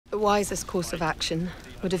The wisest course of action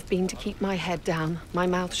would have been to keep my head down, my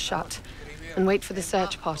mouth shut, and wait for the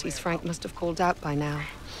search parties Frank must have called out by now.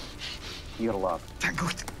 Hier laat. Ten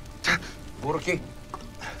goed. Borkie.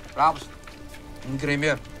 Raams. Iedereen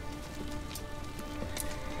meer.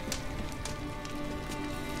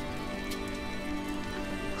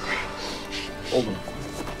 Hold him.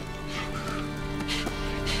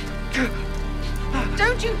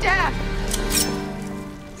 Don't you dare!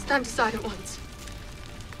 Stand aside at once.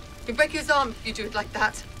 You break his arm if you do it like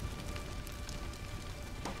that.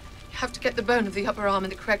 You have to get the bone of the upper arm in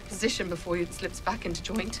the correct position before it slips back into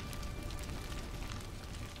joint.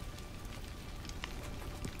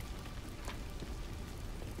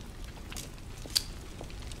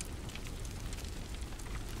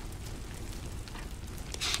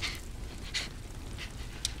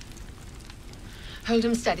 Hold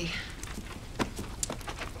him steady.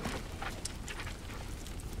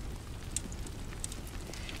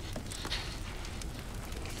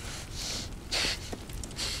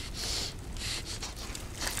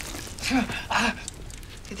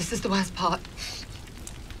 This is the worst part.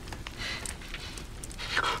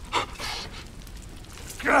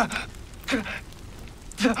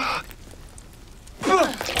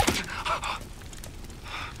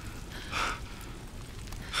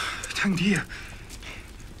 Tongue dear.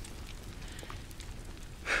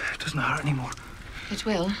 It doesn't hurt anymore. It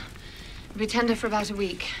will. It'll be tender for about a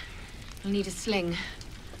week. You'll need a sling.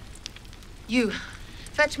 You,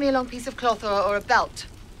 fetch me a long piece of cloth or a belt.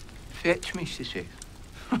 Fetch me, she says.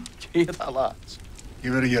 Hear that, lads?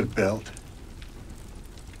 Give her your belt.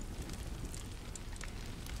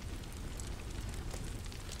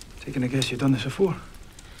 Taking a guess you've done this before?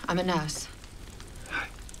 I'm a nurse.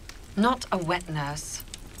 Not a wet nurse.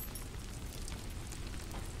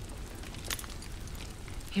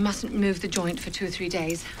 You mustn't move the joint for 2 or 3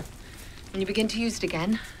 days. When you begin to use it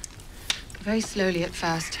again, go very slowly at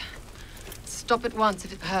first. Stop at once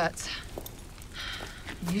if it hurts.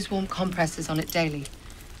 And use warm compresses on it daily.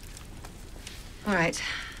 All right.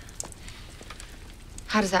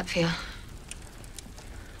 How does that feel?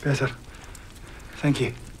 Better. Thank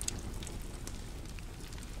you.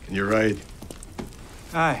 Can you ride?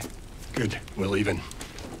 Aye. Good. We're leaving.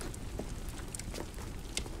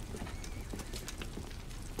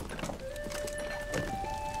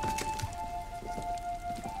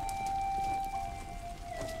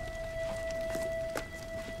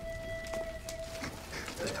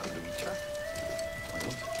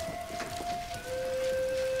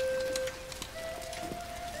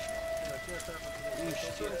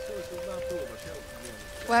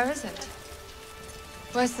 Where is it?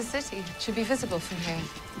 Where's the city? It should be visible from here.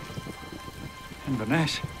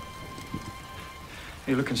 Inverness.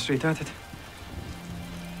 Are you looking straight at it?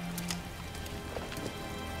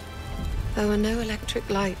 There were no electric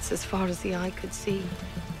lights as far as the eye could see.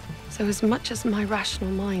 So as much as my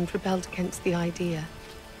rational mind rebelled against the idea,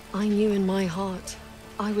 I knew in my heart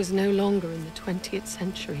I was no longer in the 20th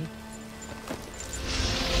century.